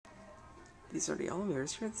These are the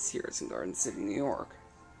elevators here at the Sears in Garden City, New York.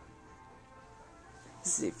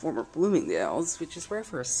 This is a former Bloomingdale's, which is where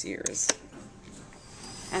first Sears.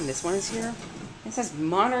 And this one is here. It says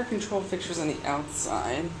monitor control fixtures on the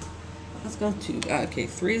outside. Let's go to, okay,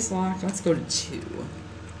 3 is locked. Let's go to 2.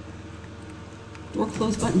 Door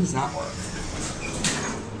close button does not work.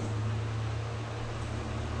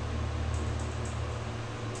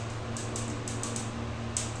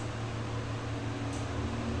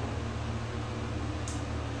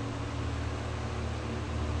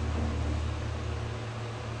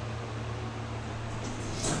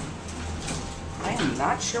 I'm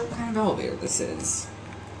not sure what kind of elevator this is.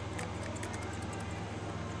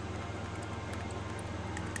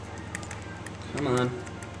 Come on.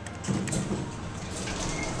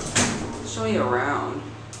 Show you around.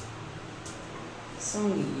 So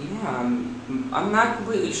yeah, I'm not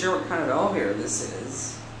completely sure what kind of elevator this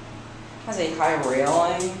is. It has a high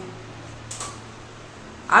railing.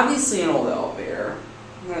 Obviously an old elevator.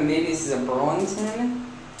 Maybe this is a Burlington.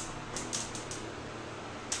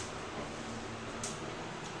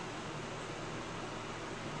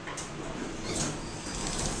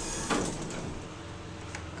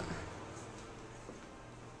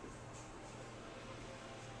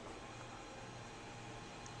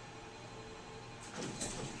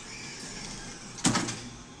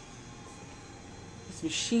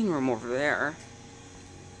 Machine room over there.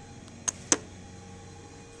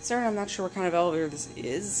 Sorry, I'm not sure what kind of elevator this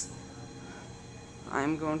is.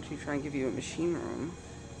 I'm going to try and give you a machine room.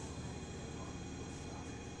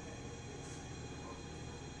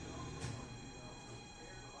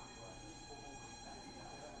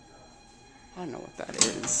 I don't know what that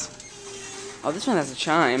is. Oh, this one has a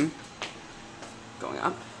chime. Going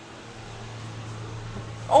up.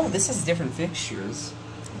 Oh, this has different fixtures.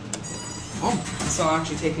 Oh, so I'm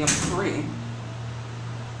actually taking up 3.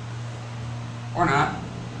 Or not.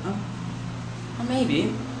 Oh. Or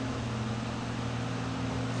maybe.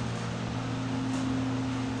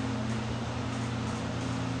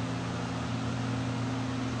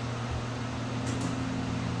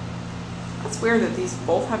 That's weird that these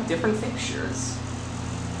both have different fixtures.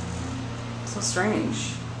 So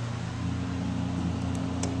strange.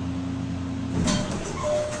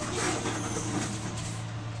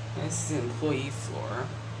 This is an employee floor.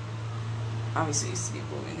 Obviously it used to be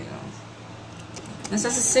Bloomingdale's. This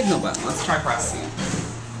has a signal button. Let's try pressing it.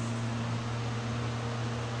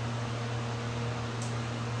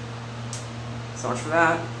 So much for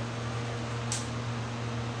that.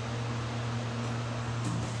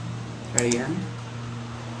 Try it again.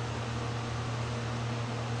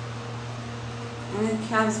 And the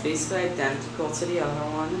cab's basically identical to the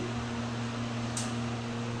other one.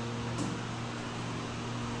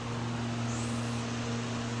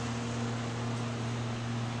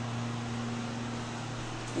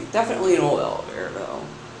 Definitely an old elevator, though.